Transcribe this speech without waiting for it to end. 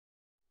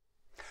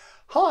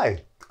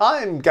Hi,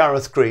 I'm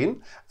Gareth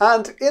Green,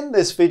 and in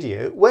this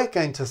video we're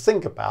going to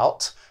think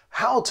about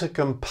how to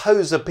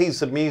compose a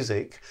piece of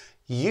music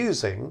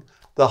using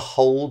the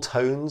whole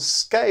tone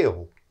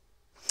scale.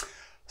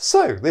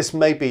 So this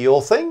may be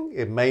your thing,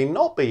 it may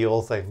not be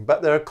your thing,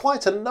 but there are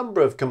quite a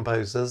number of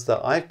composers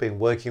that I've been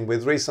working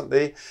with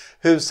recently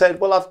who've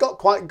said, well, I've got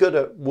quite good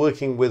at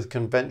working with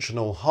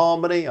conventional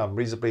harmony. I'm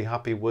reasonably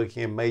happy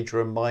working in major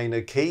and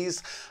minor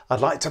keys. I'd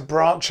like to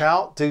branch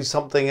out, do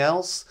something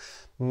else.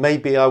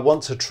 Maybe I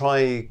want to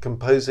try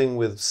composing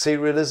with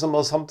serialism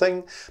or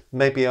something.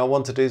 Maybe I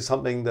want to do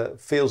something that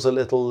feels a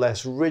little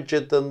less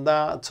rigid than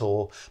that,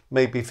 or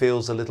maybe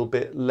feels a little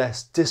bit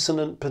less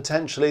dissonant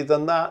potentially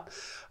than that.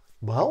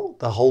 Well,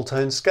 the whole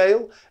tone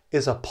scale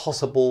is a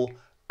possible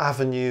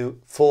avenue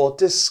for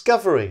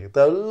discovery.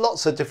 There are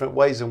lots of different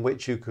ways in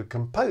which you could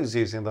compose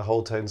using the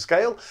whole tone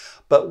scale,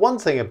 but one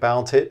thing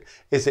about it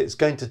is it's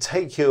going to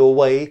take you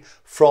away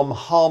from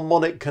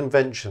harmonic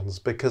conventions,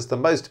 because the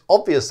most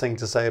obvious thing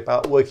to say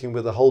about working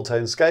with the whole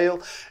tone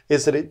scale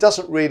is that it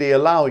doesn't really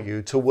allow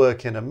you to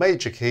work in a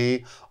major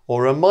key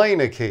or a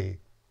minor key,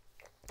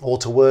 or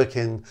to work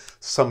in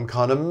some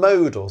kind of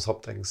mode or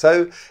something.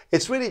 So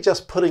it's really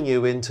just putting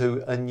you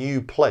into a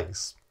new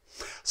place.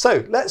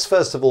 So let's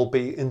first of all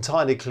be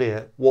entirely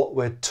clear what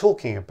we're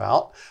talking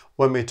about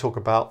when we talk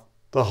about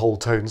the whole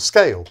tone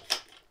scale.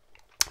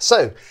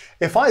 So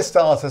if I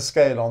start a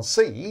scale on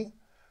C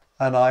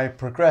and I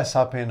progress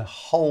up in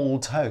whole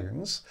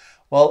tones,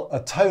 well, a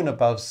tone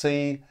above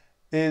C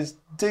is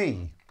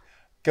D.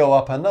 Go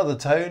up another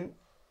tone,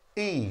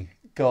 E.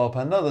 Go up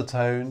another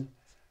tone,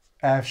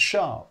 F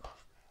sharp.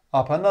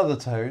 Up another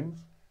tone,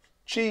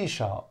 G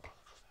sharp.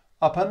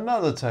 Up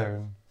another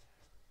tone,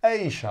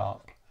 A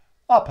sharp.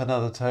 Up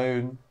another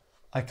tone,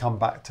 I come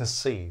back to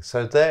C.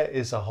 So there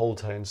is a whole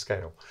tone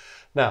scale.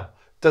 Now,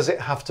 does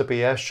it have to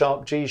be F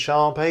sharp, G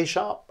sharp, A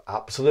sharp?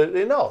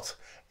 Absolutely not.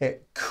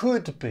 It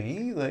could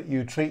be that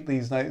you treat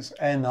these notes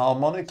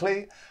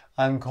enharmonically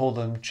and call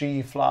them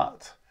G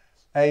flat,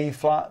 A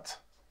flat,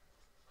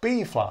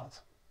 B flat.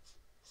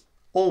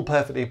 All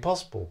perfectly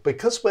possible.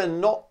 Because we're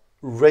not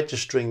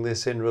registering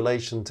this in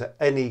relation to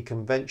any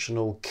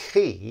conventional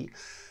key,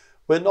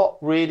 we're not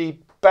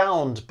really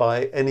bound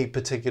by any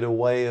particular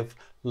way of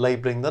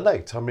labeling the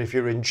note. I mean, if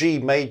you're in G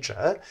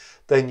major,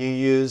 then you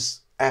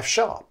use F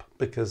sharp,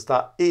 because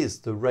that is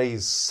the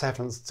raised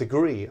 7th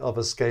degree of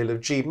a scale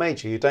of G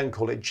major. You don't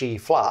call it G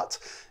flat,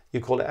 you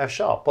call it F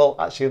sharp. Well,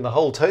 actually in the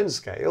whole tone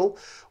scale,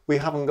 we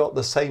haven't got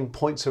the same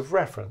points of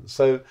reference.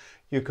 So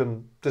you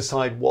can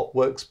decide what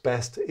works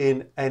best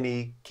in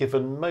any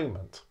given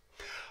moment.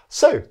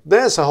 So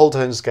there's a whole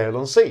tone scale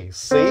on C.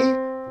 C,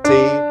 D,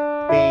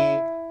 E,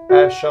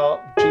 F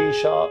sharp, G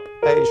sharp,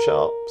 A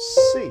sharp,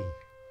 C.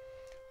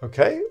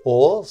 Okay,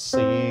 or C,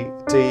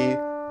 D,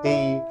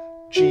 E,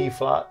 G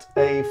flat,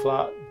 A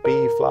flat,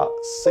 B flat,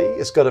 C.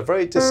 It's got a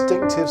very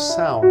distinctive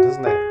sound,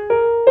 hasn't it?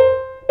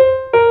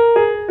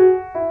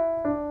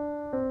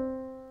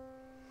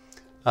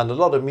 And a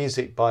lot of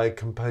music by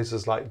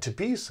composers like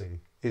Debussy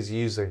is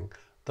using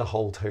the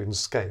whole tone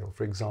scale,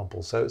 for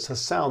example. So it's a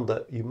sound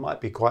that you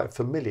might be quite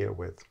familiar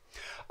with.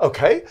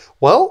 Okay,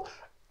 well,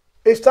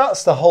 if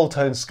that's the whole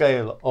tone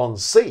scale on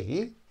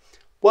C,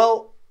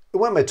 well,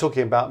 when we're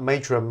talking about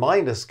major and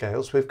minor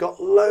scales, we've got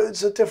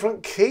loads of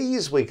different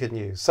keys we can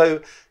use.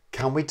 So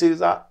can we do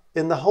that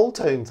in the whole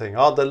tone thing?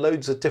 Are there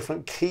loads of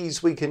different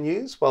keys we can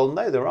use? Well,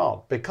 no, there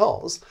aren't,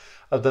 because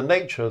of the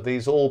nature of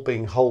these all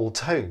being whole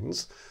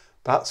tones.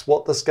 That's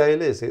what the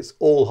scale is. It's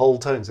all whole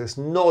tones. It's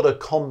not a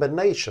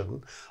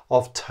combination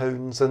of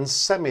tones and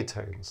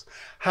semitones.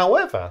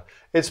 However,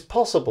 it's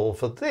possible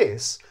for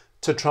this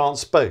to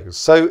transpose.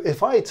 So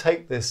if I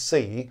take this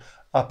C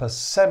up a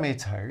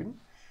semitone,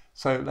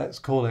 so let's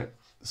call it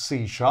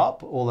C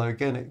sharp, although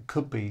again it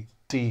could be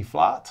D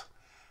flat.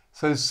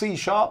 So C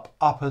sharp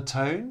up a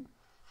tone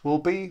will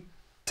be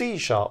D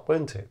sharp,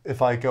 won't it?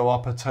 If I go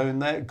up a tone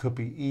there, it could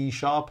be E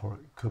sharp or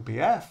it could be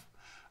F.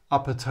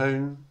 Up a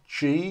tone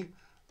G,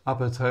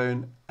 upper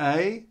tone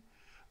A,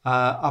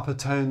 upper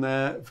tone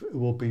there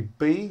will be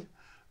B,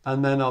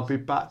 and then I'll be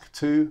back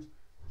to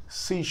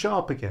C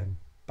sharp again.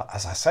 But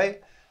as I say,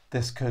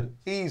 this could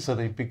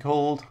easily be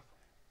called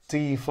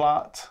D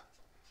flat,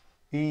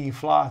 E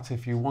flat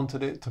if you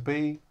wanted it to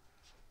be,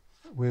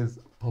 with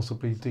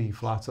possibly D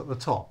flat at the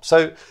top.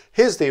 So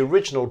here's the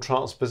original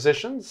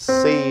transposition: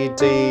 C,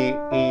 D,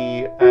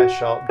 E, F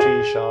sharp,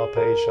 G sharp,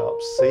 A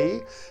sharp,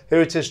 C.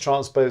 Here it is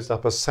transposed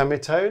up a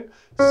semitone: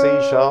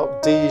 C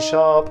sharp, D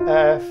sharp,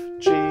 F,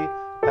 G,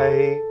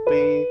 A,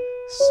 B,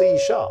 C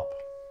sharp.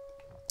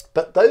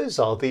 But those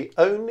are the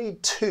only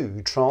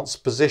two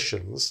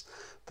transpositions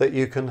that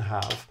you can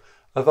have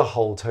of a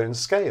whole tone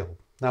scale.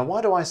 Now,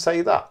 why do I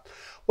say that?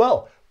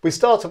 Well, we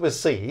started with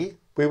C,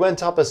 we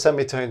went up a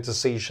semitone to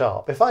C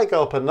sharp. If I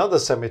go up another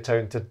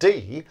semitone to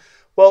D,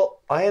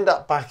 well, I end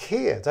up back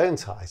here,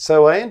 don't I?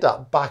 So I end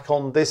up back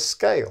on this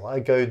scale.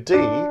 I go D,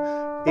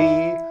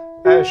 E,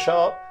 F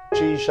sharp,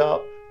 G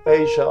sharp,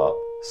 A sharp,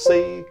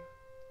 C,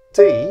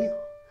 D.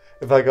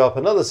 If I go up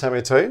another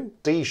semitone,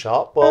 D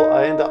sharp, well,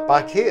 I end up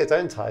back here,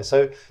 don't I?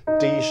 So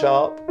D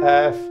sharp,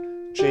 F,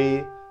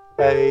 G,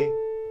 A,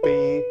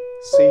 B,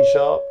 C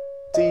sharp,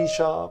 D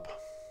sharp.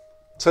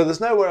 So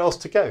there's nowhere else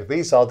to go.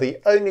 These are the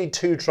only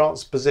two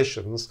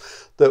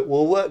transpositions that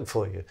will work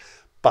for you.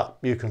 But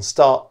you can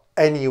start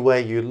anywhere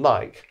you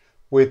like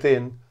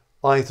within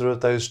either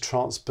of those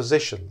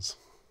transpositions.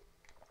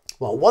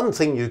 Well, one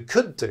thing you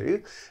could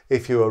do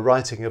if you were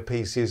writing a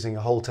piece using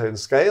a whole tone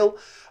scale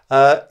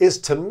is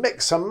to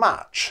mix and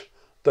match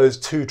those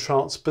two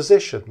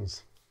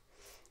transpositions.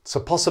 It's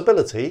a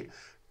possibility.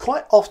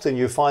 Quite often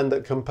you find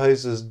that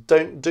composers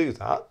don't do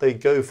that. They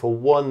go for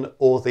one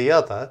or the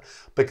other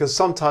because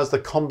sometimes the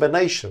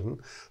combination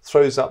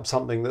throws up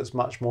something that's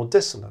much more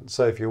dissonant.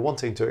 So if you're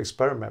wanting to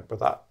experiment with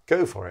that,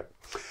 go for it.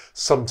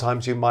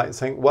 Sometimes you might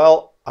think,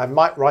 well, I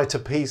might write a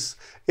piece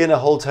in a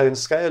whole tone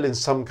scale in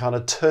some kind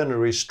of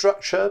ternary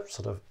structure,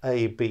 sort of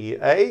A, B,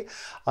 A.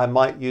 I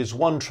might use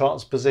one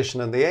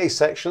transposition in the A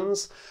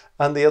sections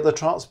and the other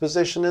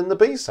transposition in the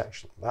B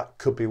section. That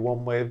could be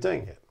one way of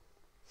doing it.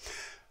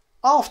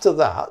 After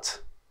that,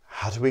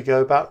 how do we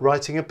go about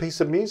writing a piece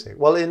of music?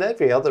 Well, in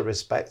every other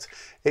respect,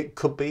 it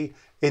could be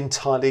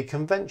entirely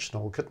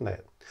conventional, couldn't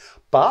it?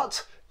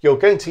 But you're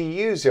going to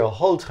use your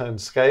whole tone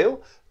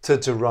scale to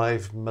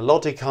derive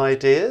melodic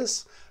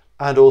ideas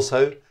and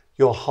also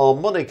your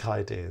harmonic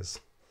ideas.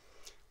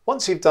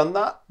 Once you've done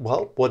that,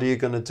 well, what are you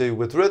going to do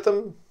with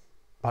rhythm?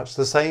 Much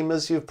the same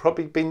as you've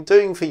probably been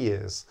doing for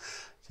years.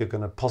 You're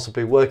going to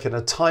possibly work in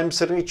a time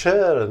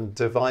signature and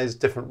devise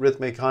different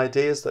rhythmic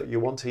ideas that you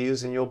want to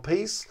use in your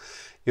piece.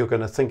 You're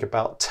going to think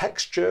about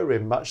texture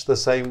in much the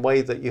same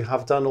way that you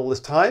have done all this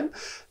time.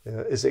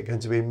 Is it going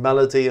to be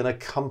melody and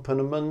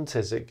accompaniment?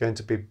 Is it going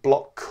to be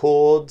block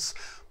chords?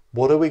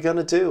 What are we going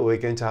to do? Are we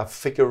going to have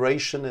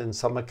figuration in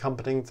some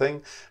accompanying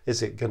thing?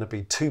 Is it going to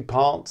be 2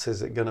 parts?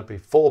 Is it going to be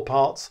 4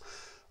 parts?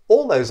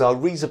 All those are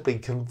reasonably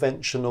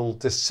conventional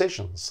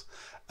decisions.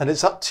 And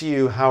it's up to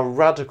you how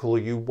radical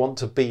you want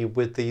to be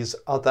with these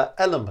other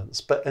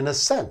elements. But in a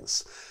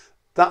sense,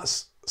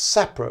 that's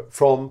separate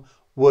from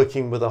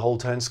working with a whole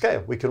tone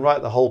scale. We can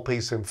write the whole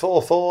piece in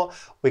 4/4.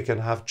 We can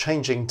have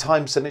changing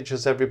time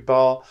signatures every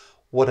bar,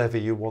 whatever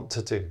you want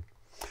to do.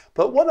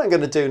 But what I'm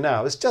going to do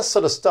now is just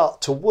sort of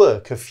start to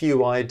work a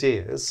few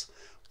ideas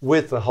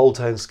with the whole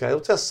tone scale,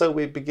 just so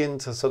we begin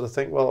to sort of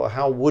think, well,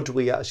 how would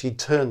we actually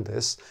turn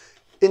this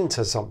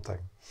into something?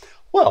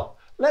 Well,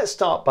 let's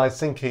start by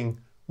thinking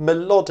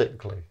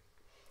melodically.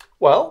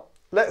 Well,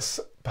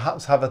 let's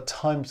perhaps have a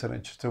time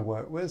signature to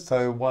work with,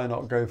 so why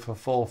not go for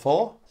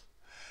 4/4?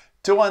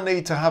 Do I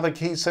need to have a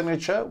key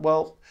signature?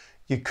 Well,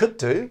 you could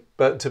do,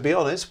 but to be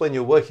honest, when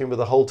you're working with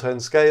a whole tone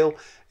scale,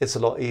 it's a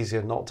lot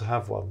easier not to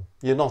have one.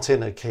 You're not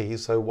in a key,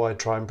 so why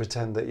try and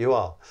pretend that you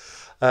are?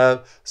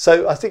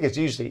 So I think it's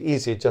usually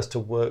easier just to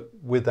work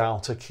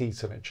without a key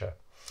signature.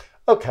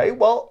 Okay,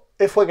 well,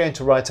 if we're going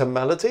to write a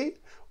melody,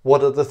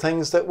 what are the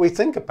things that we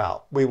think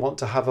about? We want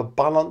to have a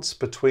balance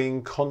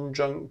between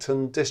conjunct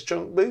and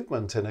disjunct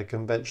movement in a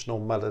conventional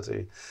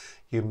melody.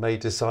 You may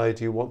decide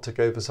you want to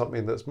go for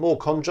something that's more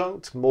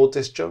conjunct, more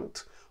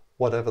disjunct,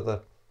 whatever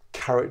the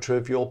character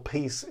of your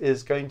piece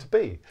is going to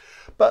be.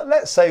 But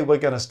let's say we're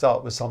going to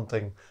start with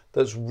something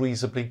that's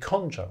reasonably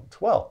conjunct.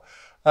 Well,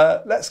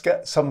 let's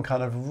get some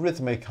kind of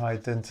rhythmic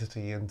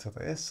identity into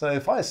this. So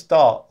if I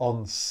start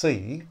on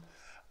C,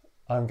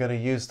 I'm going to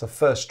use the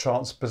first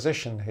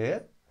transposition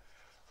here.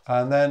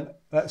 And then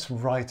let's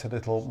write a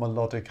little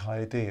melodic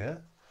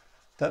idea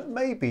that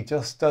maybe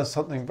just does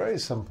something very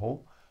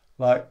simple,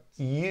 like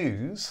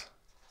use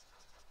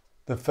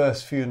the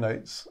first few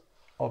notes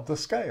of the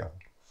scale.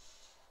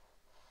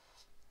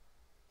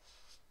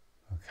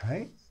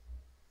 Okay.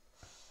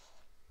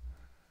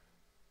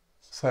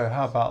 So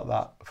how about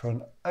that for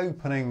an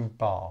opening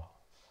bar?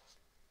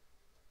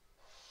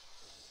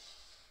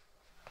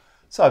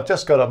 So I've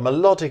just got a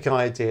melodic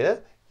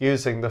idea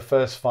using the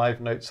first 5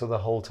 notes of the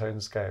whole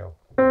tone scale.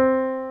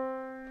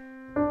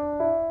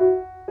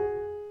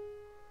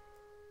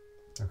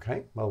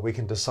 Okay, well, we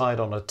can decide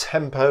on a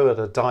tempo and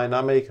a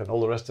dynamic and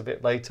all the rest of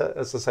it later.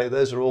 As I say,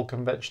 those are all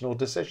conventional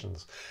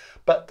decisions.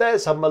 But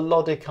there's a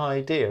melodic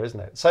idea, isn't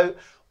it? So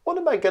what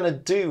am I going to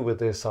do with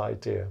this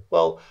idea?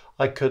 Well,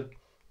 I could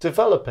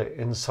develop it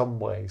in some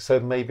way. So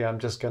maybe I'm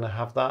just going to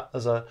have that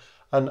as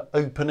an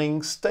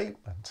opening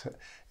statement.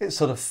 It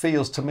sort of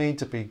feels to me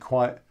to be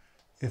quite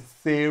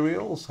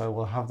ethereal. So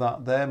we'll have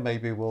that there.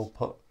 Maybe we'll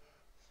put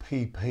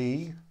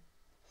PP.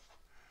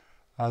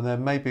 And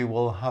then maybe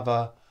we'll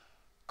have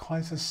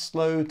quite a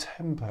slow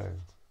tempo.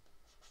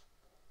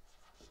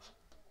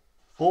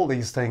 All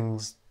these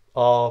things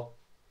are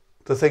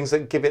the things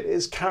that give it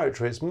its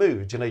character, its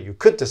mood. You know, you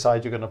could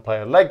decide you're going to play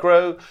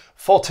allegro,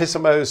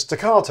 fortissimo,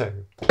 staccato.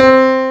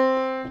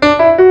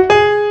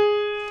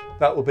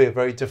 That would be a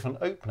very different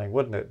opening,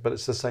 wouldn't it? But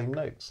it's the same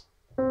notes.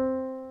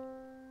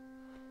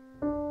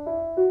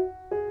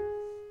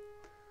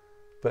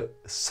 But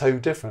so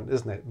different,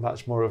 isn't it?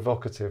 Much more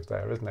evocative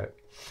there, isn't it?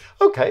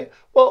 Okay,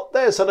 well,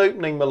 there's an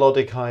opening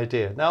melodic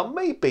idea. Now,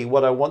 maybe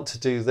what I want to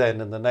do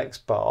then in the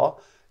next bar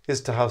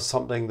is to have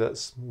something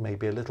that's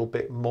maybe a little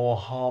bit more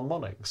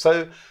harmonic.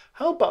 So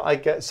how about I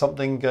get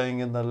something going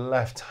in the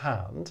left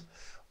hand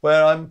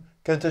where I'm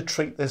going to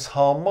treat this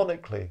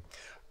harmonically.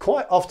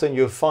 Quite often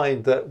you'll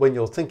find that when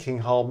you're thinking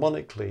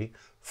harmonically,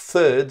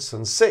 thirds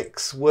and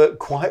sixths work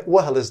quite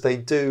well as they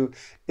do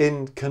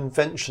in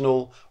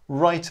conventional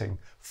writing.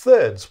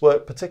 Thirds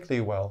work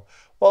particularly well.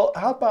 Well,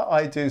 how about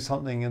I do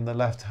something in the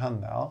left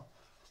hand now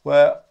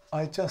where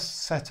I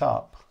just set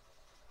up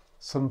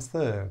some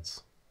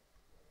thirds.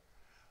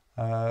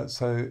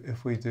 So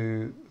if we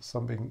do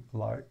something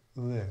like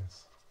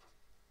this,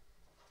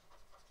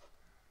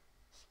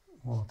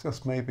 we'll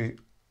just maybe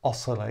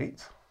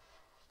oscillate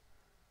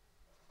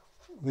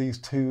these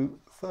two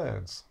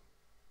thirds.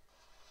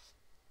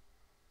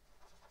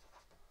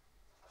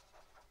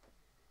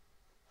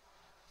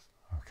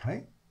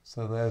 Okay,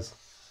 so there's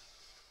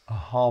a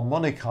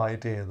harmonic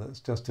idea that's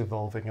just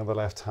evolving in the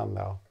left hand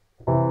now.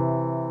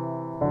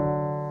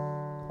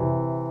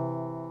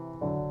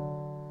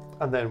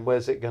 And then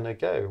where's it going to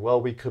go?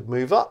 Well, we could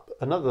move up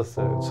another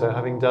third. So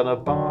having done a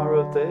bar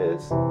of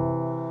this,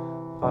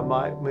 I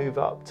might move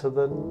up to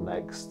the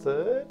next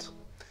third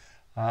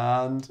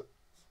and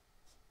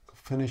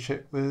finish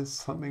it with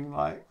something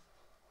like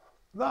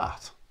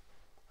that.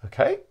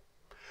 Okay.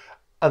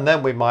 And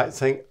then we might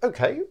think,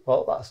 okay,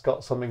 well, that's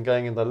got something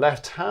going in the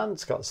left hand.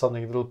 It's got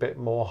something a little bit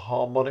more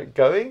harmonic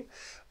going.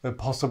 We're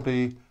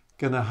possibly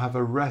going to have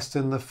a rest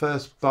in the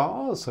first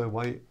bar. So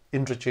we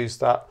introduce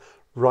that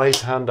right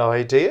hand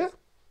idea.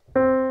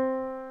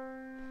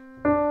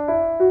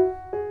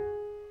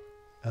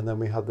 And then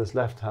we have this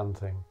left hand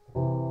thing.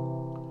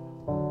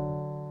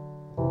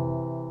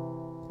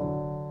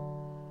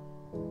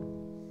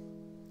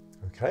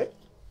 Okay.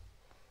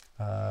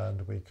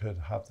 And we could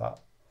have that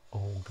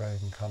all going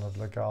kind of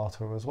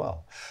legato as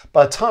well.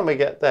 By the time we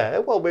get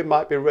there, well, we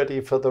might be ready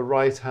for the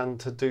right hand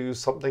to do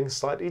something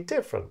slightly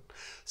different.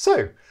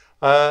 So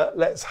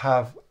let's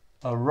have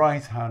a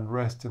right hand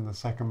rest in the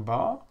second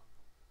bar.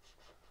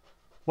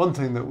 One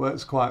thing that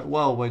works quite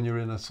well when you're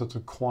in a sort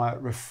of quiet,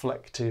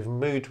 reflective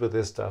mood with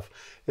this stuff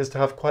is to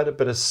have quite a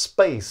bit of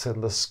space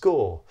in the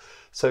score.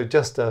 So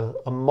just a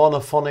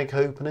monophonic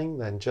opening,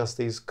 then just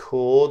these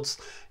chords.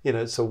 You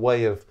know, it's a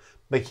way of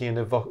making an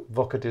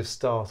evocative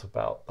start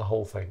about the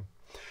whole thing.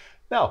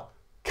 Now,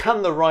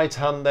 can the right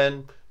hand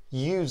then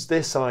use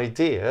this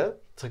idea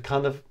to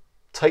kind of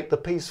take the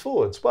piece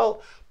forwards?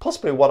 Well,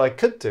 possibly what I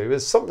could do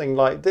is something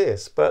like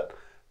this, but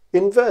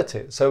invert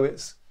it so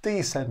it's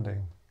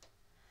descending.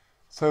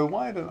 So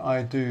why don't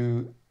I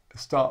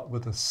start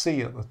with a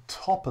C at the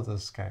top of the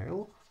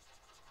scale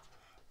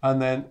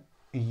and then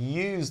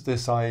use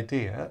this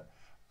idea.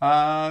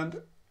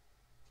 And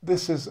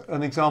this is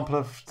an example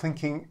of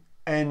thinking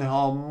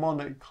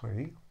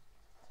enharmonically.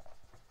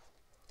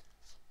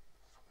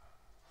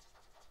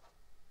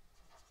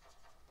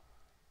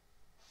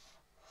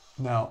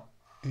 Now,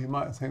 you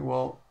might think,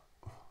 well,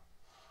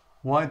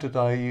 why did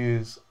I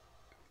use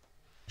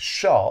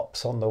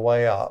sharps on the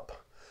way up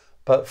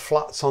but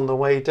flats on the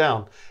way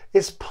down?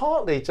 It's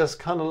partly just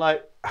kind of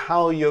like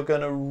how you're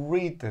going to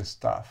read this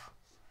stuff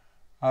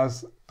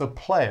as the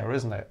player,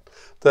 isn't it?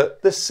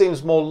 That this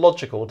seems more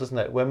logical, doesn't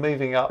it? We're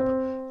moving up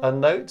a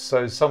note,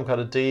 so some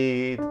kind of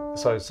D,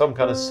 so some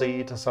kind of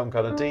C to some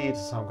kind of D to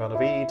some kind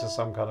of E to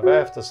some kind of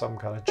F to some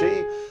kind of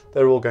G.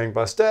 They're all going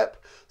by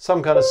step.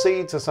 Some kind of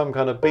C to some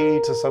kind of B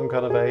to some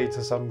kind of A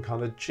to some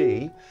kind of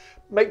G.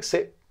 Makes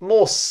it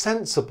more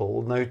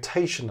sensible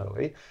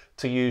notationally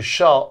to use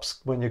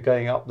sharps when you're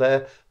going up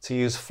there, to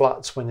use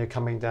flats when you're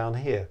coming down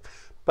here.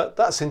 But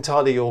that's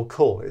entirely your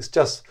call. It's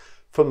just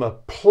from a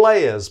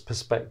player's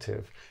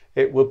perspective,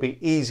 it would be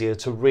easier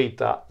to read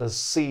that as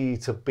C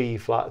to B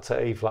flat to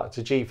A flat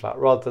to G flat,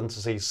 rather than to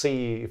see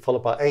C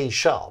followed by A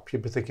sharp.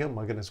 You'd be thinking, oh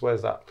my goodness,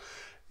 where's that?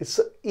 It's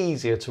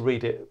easier to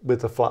read it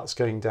with the flats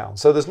going down.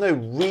 So there's no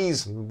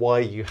reason why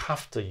you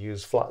have to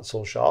use flats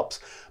or sharps,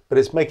 but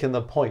it's making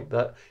the point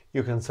that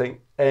you can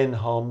think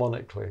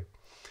enharmonically.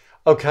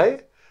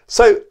 Okay,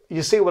 so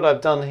you see what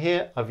I've done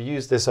here? I've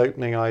used this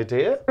opening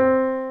idea.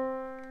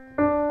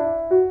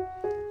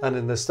 And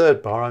in this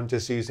third bar, I'm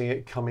just using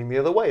it coming the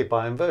other way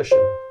by inversion.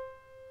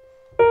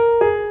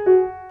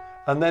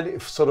 And then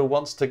it sort of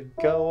wants to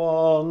go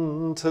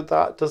on to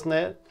that, doesn't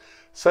it?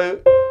 So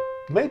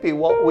maybe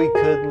what we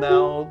could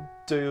now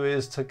do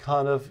is to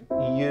kind of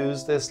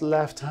use this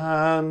left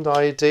hand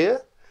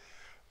idea.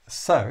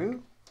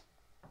 So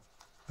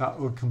that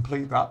would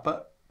complete that,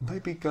 but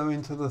maybe go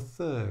into the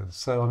third.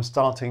 So I'm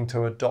starting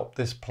to adopt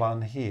this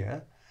plan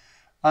here.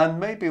 And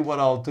maybe what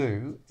I'll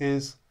do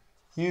is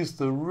use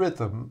the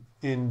rhythm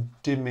in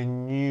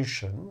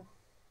diminution.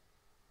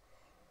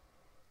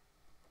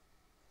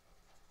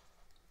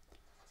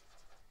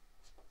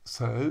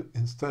 So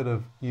instead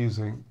of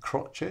using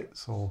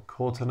crotchets or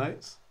quarter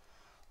notes,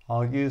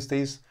 I'll use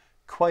these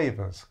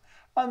quavers.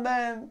 And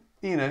then,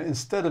 you know,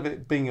 instead of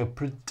it being a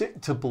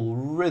predictable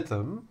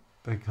rhythm,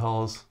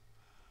 because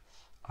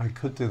I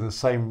could do the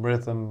same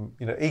rhythm,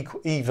 you know,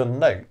 even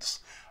notes,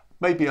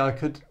 maybe I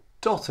could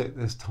dot it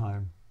this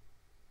time.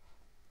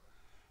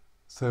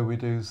 So we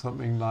do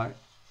something like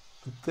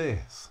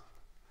this,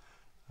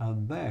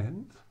 and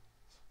then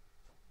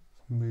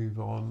move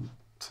on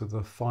to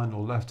the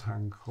final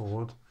left-hand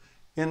chord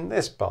in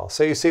this bar.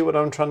 So you see what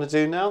I'm trying to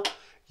do now?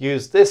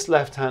 Use this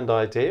left-hand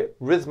idea,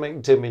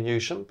 rhythmic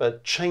diminution,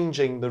 but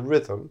changing the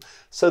rhythm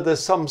so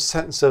there's some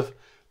sense of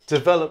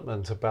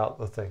development about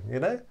the thing, you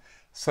know?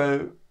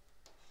 So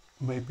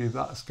maybe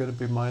that's going to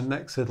be my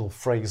next little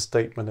phrase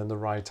statement in the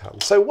right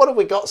hand. So what have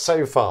we got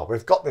so far?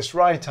 We've got this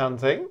right hand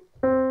thing,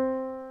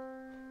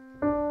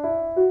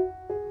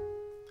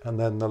 and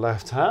then the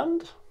left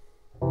hand,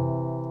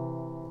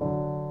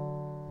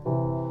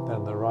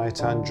 then the right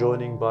hand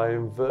joining by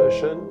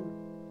inversion,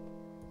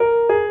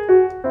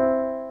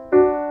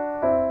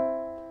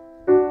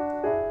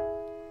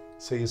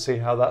 so you see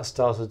how that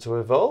started to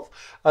evolve,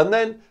 and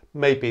then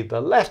maybe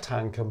the left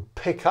hand can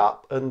pick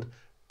up and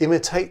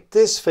imitate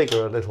this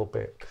figure a little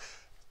bit.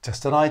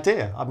 Just an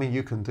idea. I mean,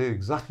 you can do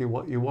exactly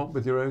what you want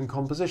with your own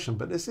composition,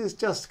 but this is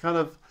just kind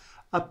of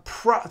a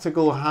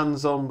practical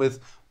hands-on with,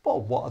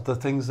 well, what are the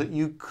things that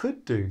you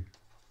could do?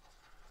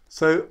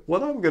 So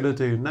what I'm going to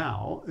do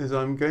now is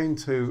I'm going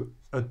to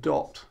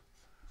adopt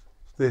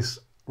this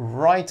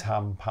right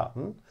hand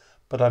pattern,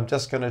 but I'm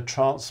just going to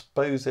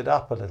transpose it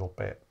up a little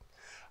bit.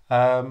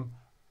 And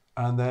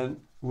then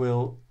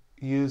we'll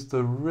use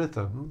the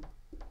rhythm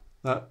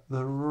that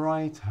the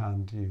right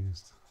hand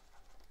used.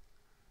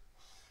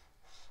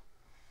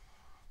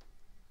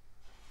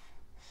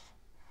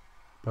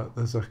 But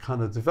there's a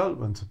kind of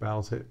development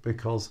about it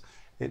because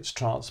it's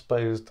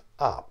transposed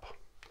up.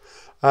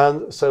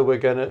 And so we're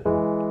going to,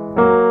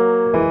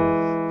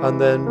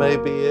 and then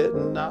maybe it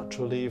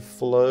naturally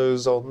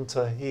flows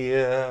onto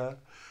here.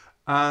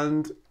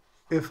 And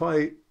if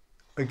I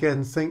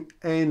again think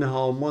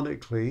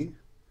enharmonically,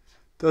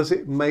 does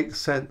it make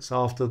sense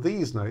after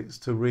these notes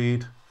to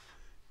read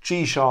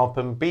G sharp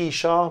and B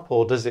sharp,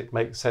 or does it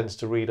make sense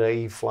to read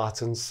A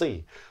flat and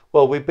C?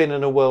 Well, we've been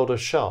in a world of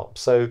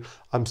sharps, so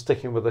I'm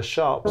sticking with the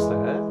sharps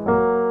there.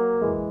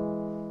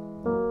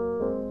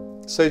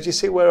 So do you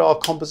see where our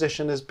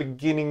composition is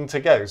beginning to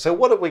go? So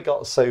what have we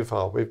got so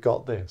far? We've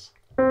got this.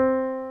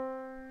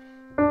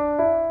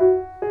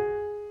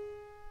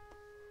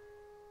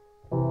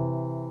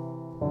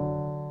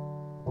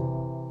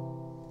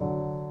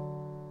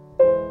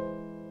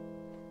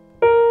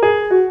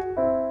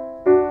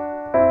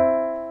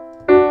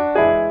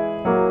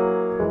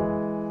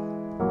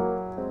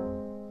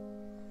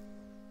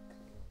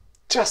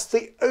 Just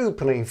the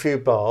opening few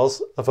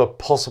bars of a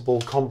possible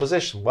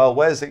composition. Well,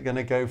 where's it going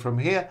to go from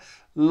here?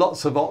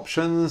 Lots of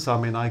options. I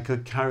mean, I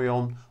could carry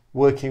on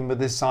working with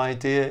this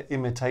idea,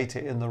 imitate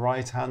it in the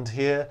right hand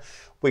here.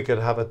 We could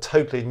have a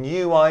totally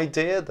new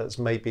idea that's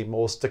maybe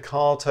more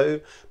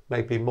staccato,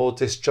 maybe more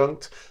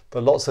disjunct,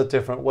 but lots of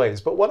different ways.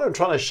 But what I'm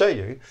trying to show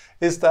you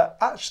is that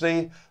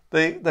actually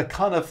the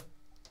kind of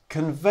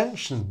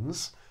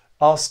conventions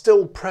are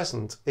still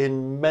present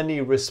in many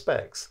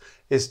respects.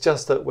 It's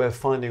just that we're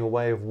finding a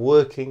way of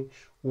working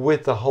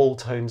with the whole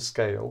tone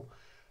scale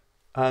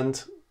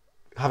and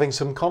having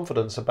some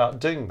confidence about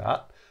doing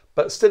that,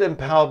 but still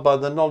empowered by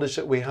the knowledge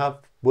that we have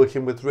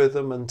working with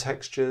rhythm and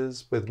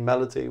textures, with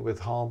melody, with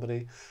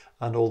harmony,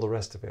 and all the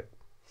rest of it.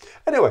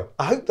 Anyway,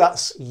 I hope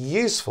that's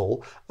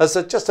useful as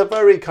just a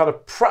very kind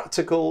of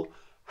practical,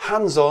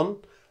 hands-on,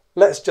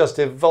 let's just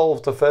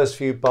evolve the first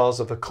few bars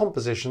of a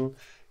composition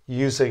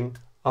using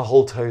a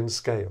whole tone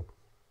scale.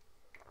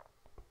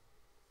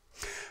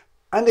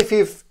 And if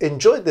you've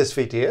enjoyed this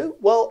video,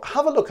 well,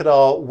 have a look at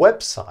our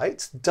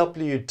website,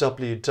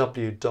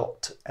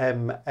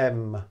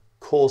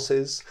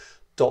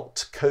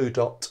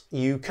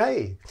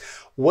 www.mmcourses.co.uk,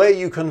 where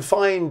you can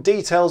find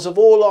details of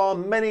all our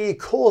many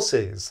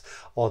courses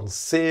on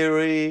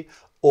theory,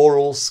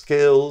 aural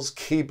skills,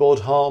 keyboard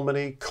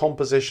harmony,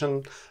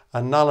 composition,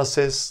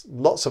 analysis,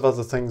 lots of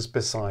other things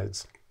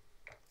besides.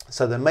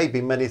 So there may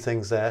be many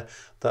things there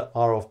that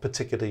are of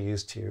particular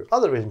use to you.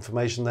 Other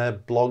information there,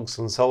 blogs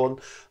and so on,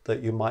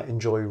 that you might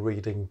enjoy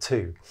reading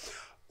too.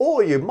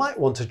 Or you might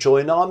want to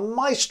join our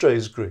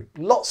Maestros group.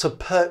 Lots of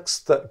perks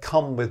that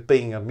come with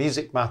being a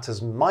Music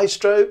Matters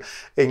Maestro,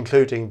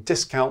 including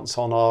discounts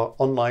on our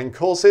online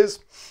courses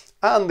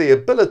and the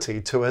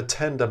ability to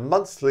attend a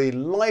monthly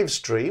live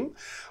stream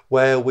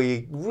where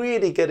we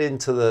really get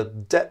into the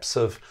depths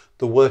of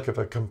the work of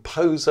a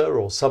composer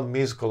or some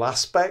musical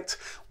aspect,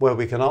 where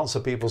we can answer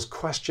people's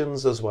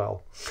questions as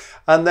well.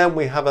 And then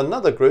we have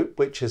another group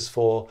which is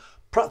for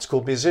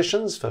practical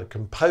musicians, for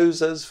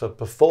composers, for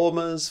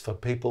performers, for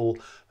people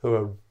who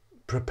are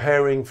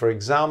preparing for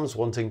exams,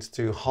 wanting to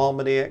do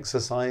harmony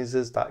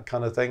exercises, that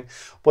kind of thing,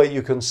 where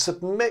you can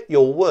submit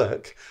your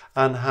work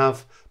and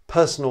have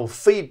personal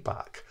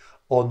feedback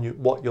on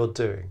what you're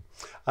doing.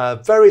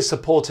 Very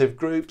supportive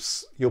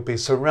groups. You'll be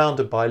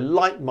surrounded by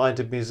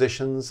like-minded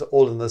musicians,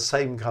 all in the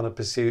same kind of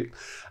pursuit.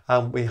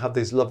 And we have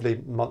these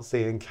lovely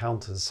monthly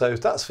encounters. So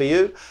if that's for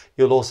you,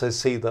 you'll also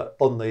see that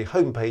on the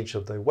homepage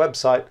of the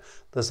website,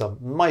 there's a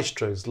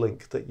Maestros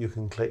link that you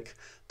can click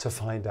to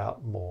find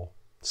out more.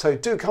 So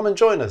do come and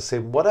join us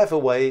in whatever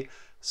way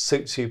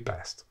suits you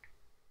best.